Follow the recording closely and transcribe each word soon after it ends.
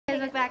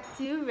back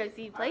to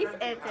Resi Place,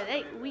 and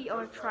today we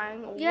are trying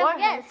You have a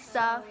Warhead guest.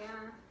 stuff.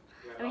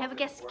 And we have a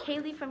guest,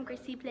 Kaylee from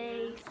Gracie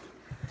Place.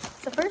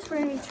 So first we're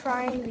going to be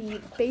trying the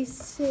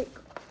basic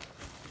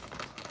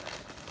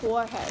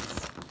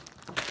Warheads.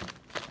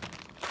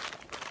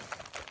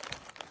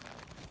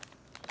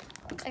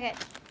 Okay,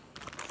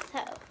 so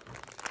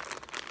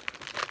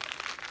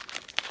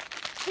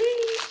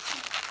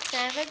I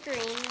have a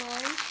green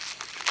one.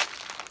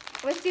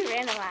 Let's do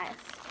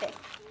randomized. Pick.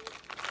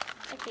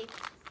 Okay,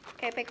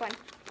 Okay, pick one.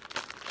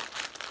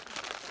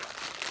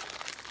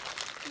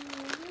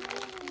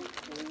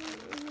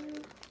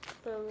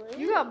 blue.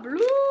 You got blue.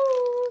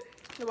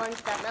 The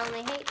ones that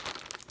Melanie hates.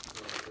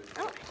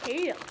 I don't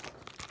hate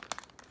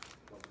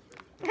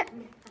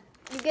them.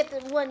 You get the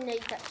one they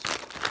touch.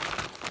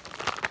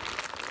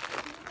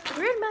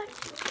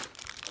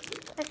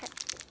 Randomized. Okay.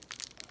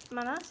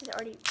 My mouse is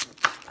already.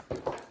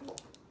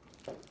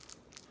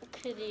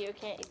 Kitty, you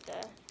can't eat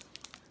the.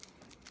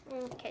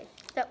 Okay,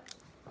 so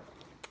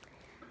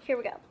here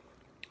we go.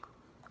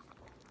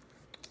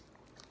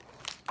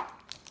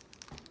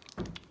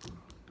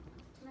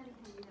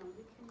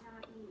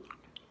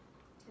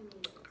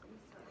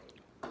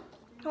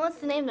 What's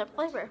the name of the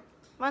flavor?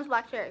 Mine's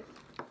black cherry.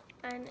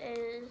 Mine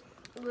is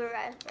blue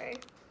raspberry.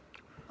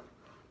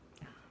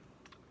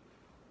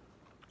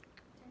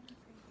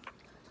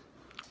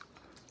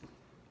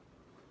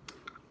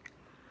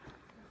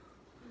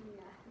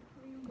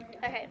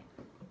 Okay.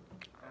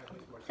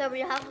 So we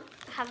have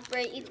to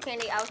rate each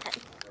candy out of 10.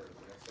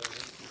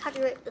 How do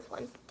you rate this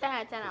one? 10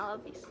 out of 10. I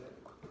love these.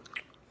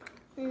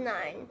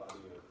 9.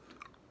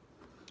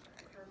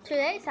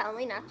 Today's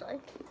Halloween, actually.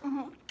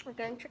 Mm-hmm. We're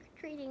going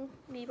trick-or-treating.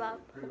 We bought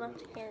a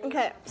bunch of candy.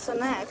 Okay, so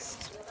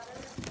next.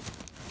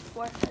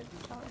 Warhead.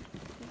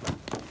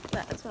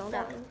 That's what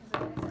I'm doing.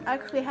 I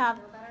actually have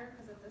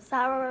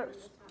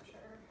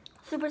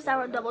super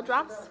sour double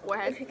drops.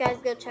 Warhead. If you guys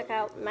go check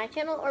out my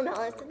channel or Mel's,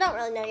 I don't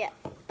really know yet,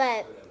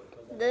 but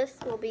this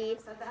will be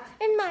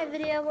in my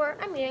video where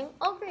I'm eating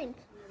all greens.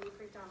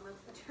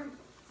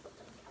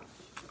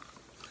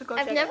 So go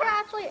I've check never it out.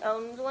 actually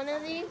owned one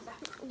of these.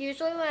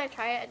 Usually when I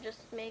try it, I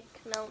just make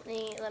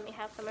Melanie let me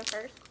have some at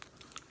first.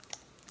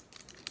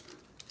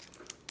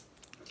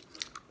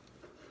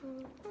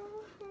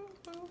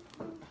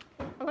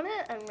 I'm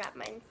gonna unwrap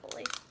mine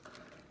fully.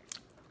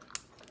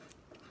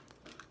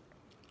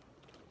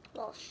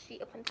 Well, she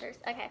opened first.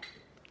 Okay.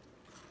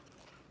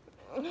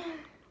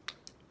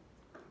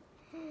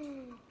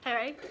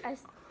 Alright.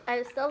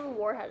 I still have a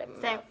Warhead in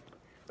my Same. mouth.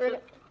 We're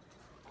gonna,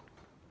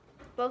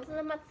 both of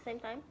them at the same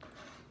time?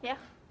 Yeah.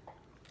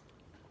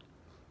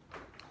 I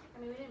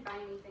mean, we didn't buy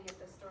anything at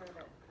the store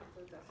that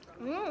includes us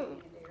from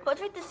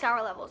Let's rate the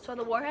sour level. So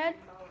the Warhead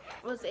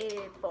was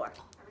a 4.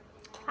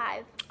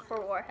 5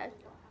 for Warhead.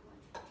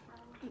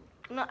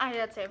 No,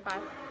 I'd say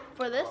 5.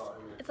 For this,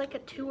 it's like a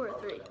 2 or a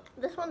 3.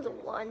 This one's a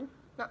 1.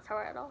 Not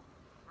sour at all.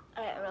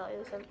 It really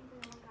isn't.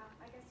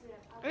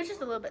 It's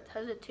just a little bit.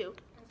 It's a 2.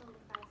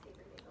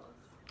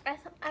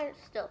 I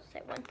still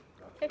say 1.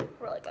 It's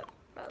really good,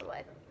 by the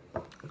way.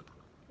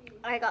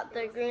 I got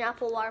the green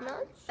apple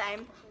watermelon.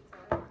 Same.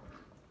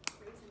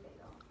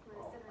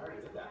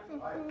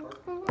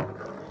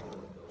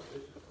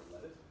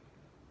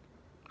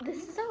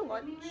 This is our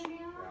lunch.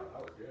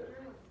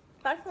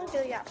 That's really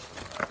good, yeah.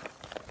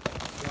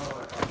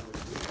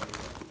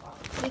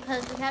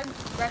 Because we had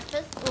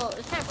breakfast. Well,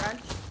 it's not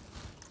brunch.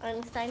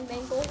 Einstein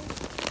bagel.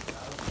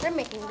 They're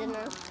making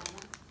dinner.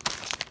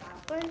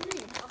 What is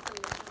it?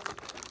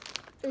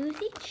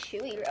 Oozy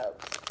chewy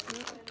ropes.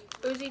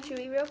 Oozy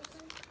chewy ropes.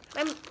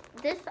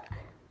 This.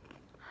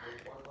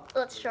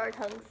 Let's show our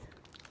tongues.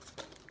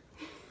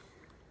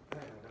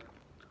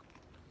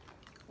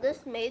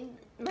 This made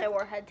my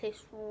Warhead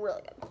taste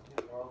really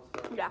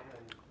good. Yeah.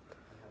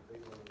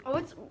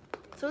 Oh,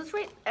 so let's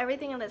rate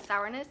everything on the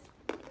sourness,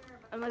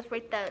 and let's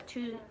rate the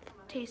 2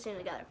 tasting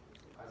together.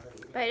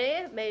 But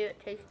it made it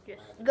taste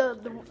just.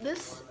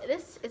 This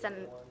is a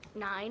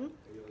 9.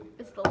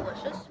 It's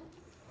delicious.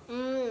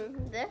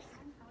 This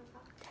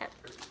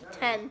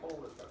 10.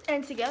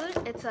 And together,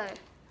 it's a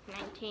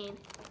 19.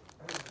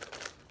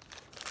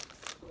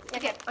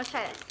 Okay, let's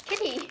try this.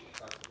 Kitty.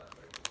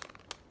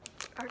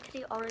 Our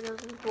kitty already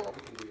goes in school.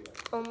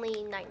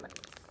 Only 9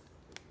 months.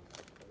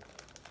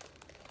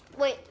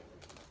 Wait.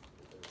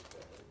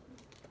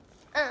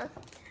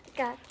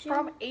 Got you.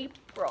 From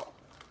April,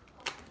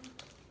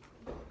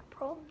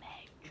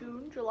 May,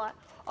 June, July,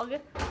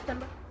 August,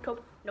 September,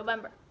 October,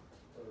 November.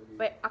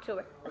 Wait,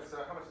 October.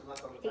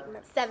 8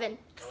 months. 7.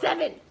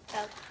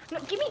 No,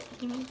 give me.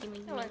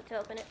 I wanted to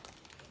open it.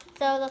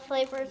 So the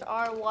flavors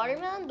are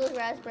watermelon, blue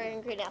raspberry,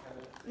 and green apple.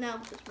 No,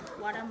 just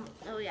watermelon.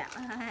 Oh yeah,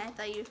 I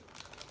thought you.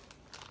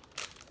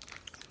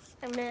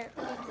 I'm gonna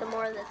eat some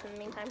more of this in the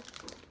meantime.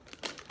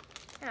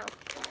 Ow.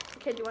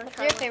 Okay, do you want to What's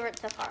try? your one? favorite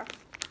so far?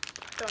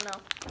 Don't know.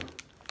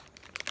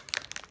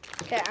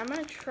 Okay, I'm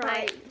gonna try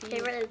My the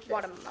favorite is this.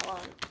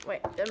 watermelon.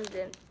 Wait,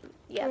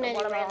 yeah, I'm the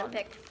gonna do random watermelon.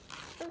 pick.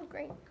 Oh,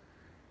 great.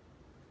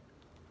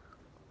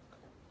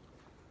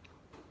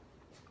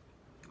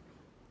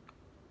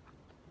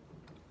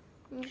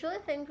 Usually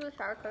things with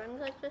sour coatings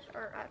like this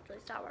are actually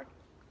sour.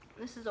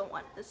 This is a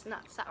 1. This is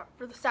not sour.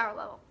 For the sour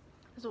level,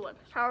 it's a 1.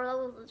 Sour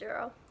level is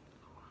 0.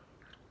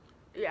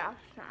 Yeah,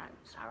 it's not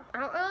sour. I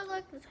don't really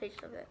like the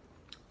taste of it.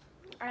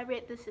 I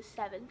rate this a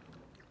 7.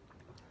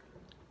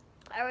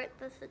 I rate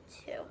this a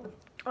 2.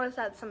 Let's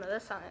add some of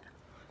this on it.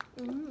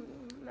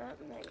 That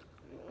might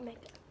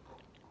make it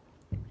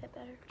a bit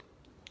better.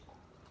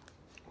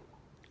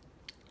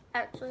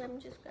 Actually, I'm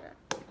just gonna.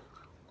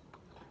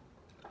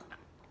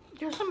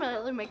 Doesn't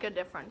really make a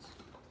difference.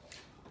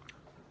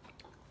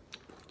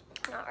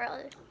 Not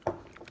really.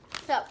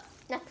 So,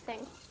 next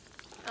thing.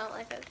 I don't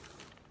like it.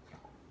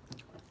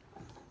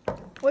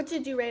 What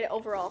did you rate it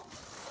overall?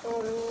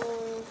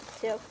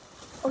 2.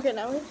 Okay,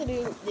 now we have to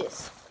do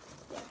this.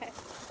 Okay.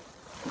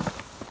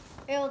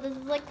 Ew, this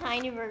is like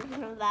tiny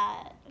version of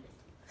that.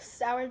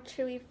 Sour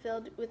chewy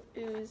filled with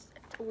ooze.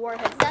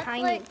 Warhead That's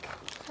tiny. like.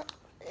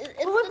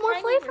 It's But with the more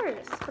tiny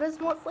flavors. version. But it's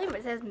more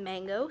flavors. It has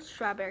mango,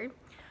 strawberry,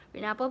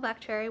 green apple, black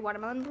cherry,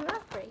 watermelon, blue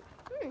raspberry.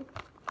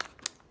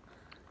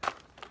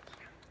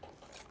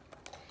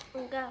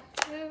 Go.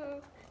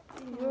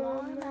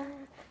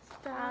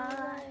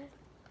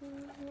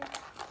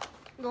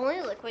 The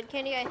only liquid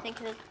candy I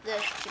think is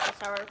this super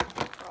sour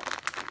pearl.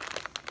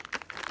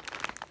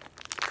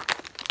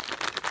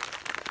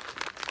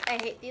 I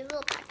hate these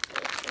little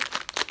packages.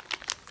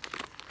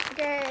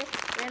 Okay,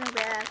 random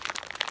grab.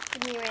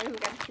 Give me a random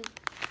grab too.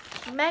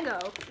 Mango.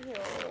 Ew.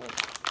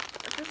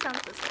 This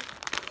sounds this way.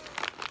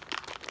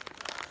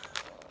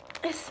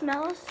 It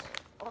smells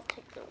I'll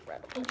take the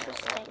red one.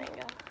 interesting.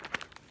 Mango.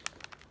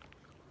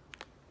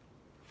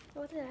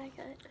 What did I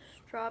get?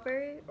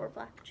 Strawberry or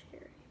black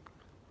cherry?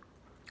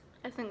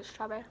 I think it's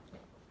strawberry.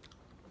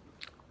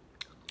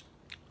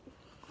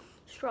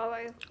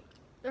 Strawberry.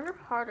 They're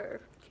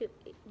harder to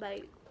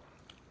bite.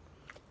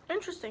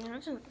 Interesting,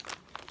 isn't it?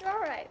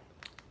 Alright.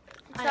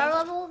 I Sour know.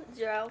 level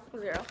 0.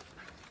 0.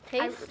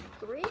 Taste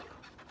 3?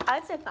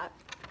 I'd say 5.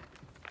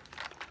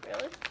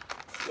 Really?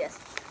 Yes.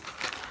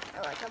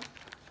 I like them.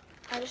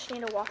 I just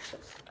need to wash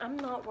this. I'm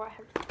not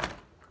Warhead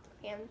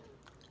fan.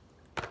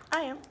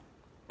 I am.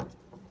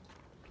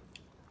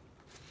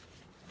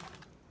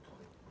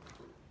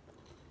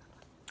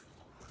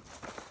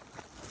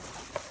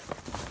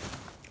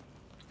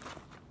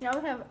 Now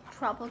we have a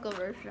tropical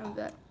version of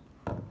it.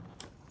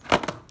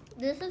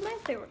 This is my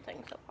favorite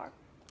thing so far.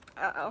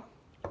 Uh-oh.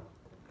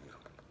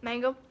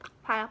 Mango,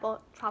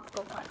 pineapple,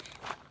 tropical punch.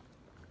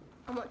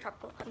 I want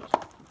chocolate punch.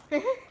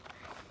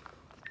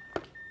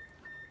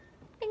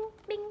 Bing,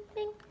 bing,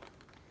 bing.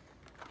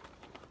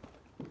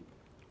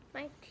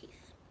 My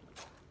teeth.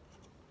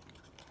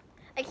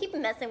 I keep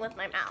messing with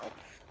my mouth.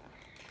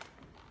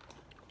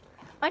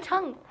 My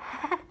tongue.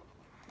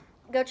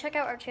 Go check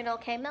out our channel.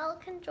 Okay, Mel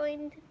can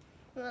join.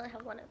 We only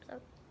have 1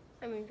 episode.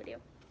 I mean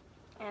video.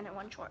 And in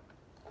 1 short.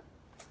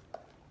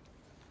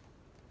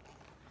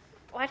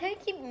 Why do I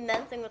keep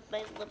messing with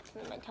my lips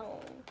and my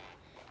tongue?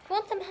 You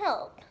want some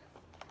help?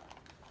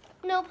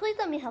 No, please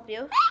let me help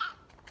you.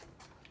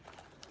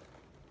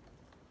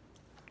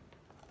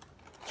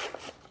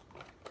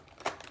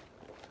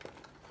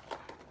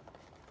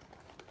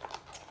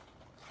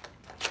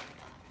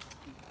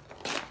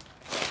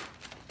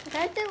 You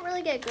guys didn't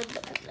really get a good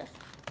look at this.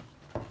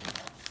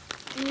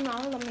 No,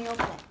 let me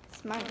open it.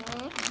 It's mine.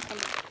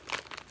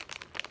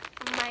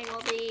 Mine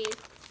will be,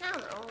 I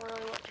don't know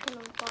really what kind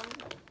of fun.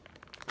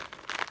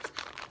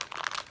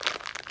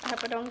 I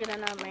hope I don't get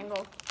another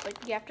mango. Like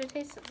the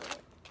aftertaste of it.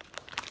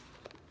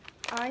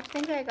 I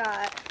think I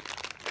got.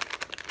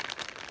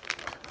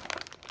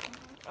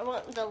 I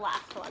want the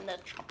last one, the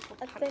chocolate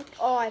I punch. think.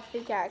 Oh, I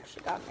think I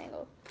actually got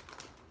mango.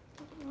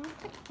 I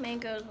think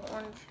mango's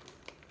orange.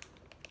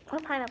 Or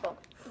pineapple.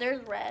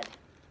 There's red.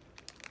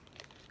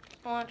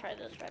 I want to try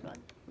this red one.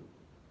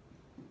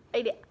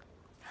 I did.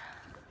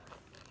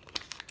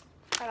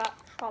 I got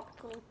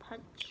tropical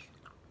punch.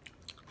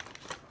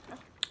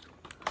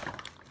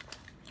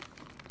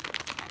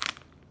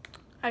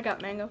 I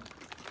got mango.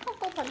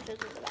 Tropical punch is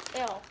in the back.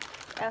 Ew.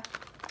 Yeah.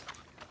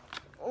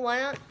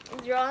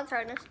 0 on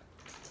sourness.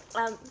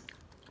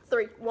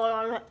 3. 1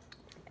 on it.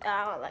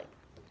 I don't like.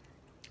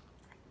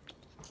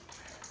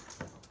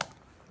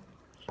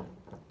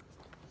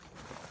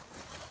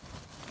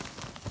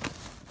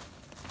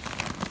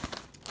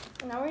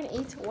 Now we're gonna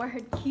eat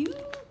Warhead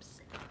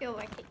cubes. Ew,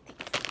 I hate these.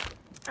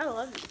 I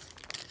love these.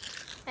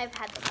 I've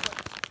had them before.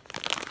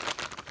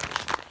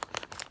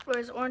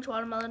 Where's orange,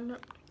 watermelon,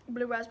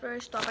 blue raspberry,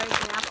 strawberry,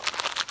 and apple.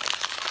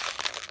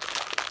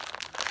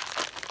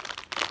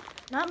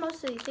 Not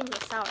most of these things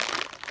are sour.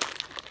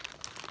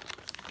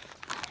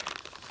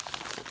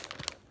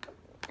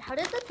 How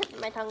did the tip of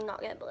my tongue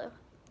not get blue?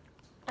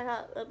 I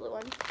got a blue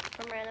one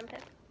from random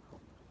pick.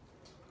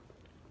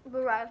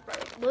 Blue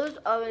raspberry. Blue's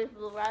always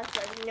blue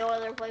raspberry. No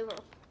other flavor.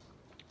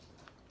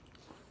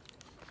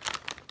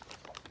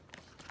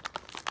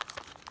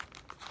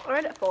 We're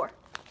at 4.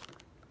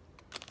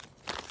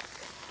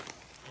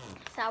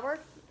 Sour,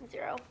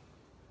 0.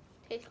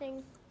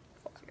 Tasting,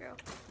 0.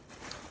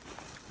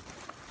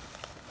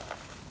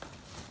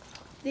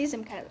 These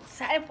I'm kind of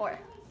excited for.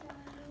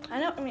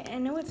 I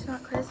know it's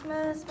not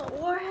Christmas, but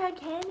Warhead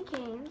candy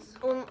canes.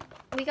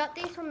 We got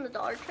these from the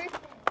Dollar Tree.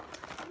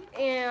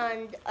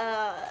 And,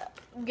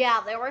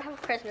 yeah, they already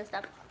have Christmas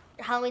stuff.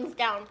 Halloween's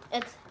down.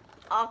 It's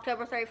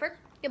October 31st.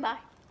 Goodbye.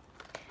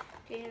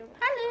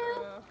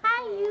 Hello.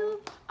 Hi,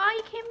 you. Oh,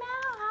 you came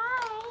out.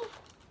 Hi.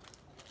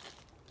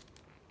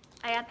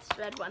 I got this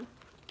red one.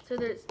 So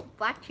there's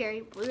black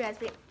cherry, blue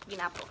raspberry, green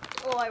apple.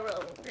 Oh, I really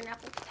want green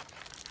apple.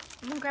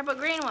 I'm gonna grab a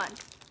green one.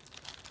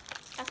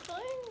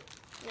 Actually,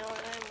 no,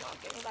 I'm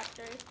not getting black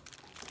cherry.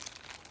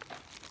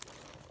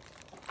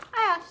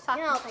 I asked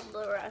Yeah, I'll take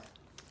blue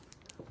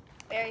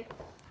raspberry.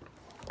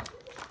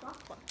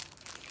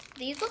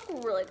 These look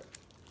really good.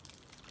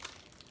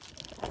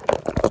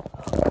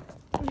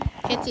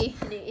 Kitty.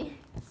 Kitty.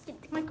 Oh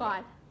my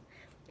god.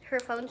 Her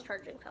phone's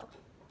charging, so.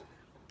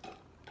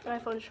 My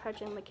phone's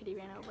charging, my kitty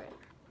ran over it.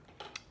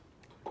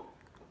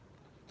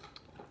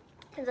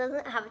 It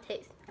doesn't have a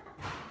taste.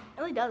 It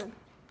really doesn't.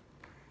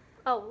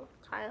 Oh,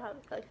 kind of have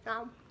a taste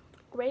now.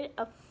 Rate it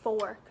a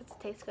 4 because it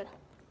tastes good.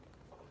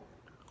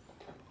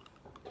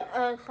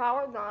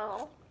 Sour, not at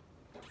all.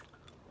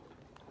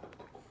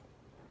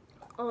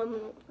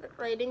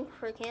 Rating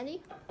for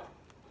candy.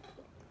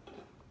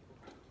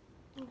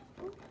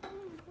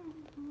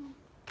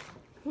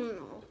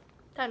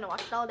 Time to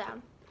wash it all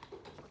down.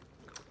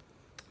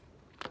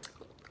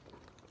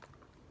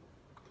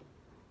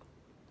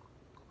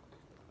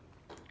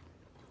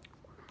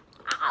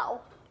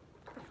 Ow.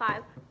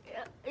 5.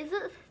 Is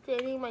it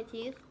staining my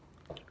teeth?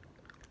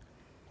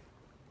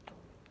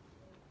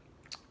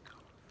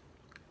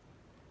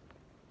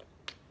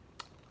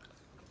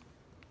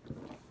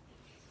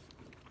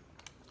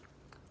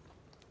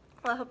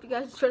 Well, I hope you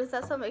guys enjoyed this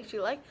episode. Make sure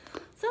you like,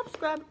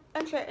 subscribe,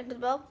 and share, and hit the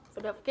bell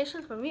for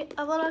notifications when we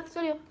upload our next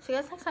video. See you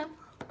guys next time.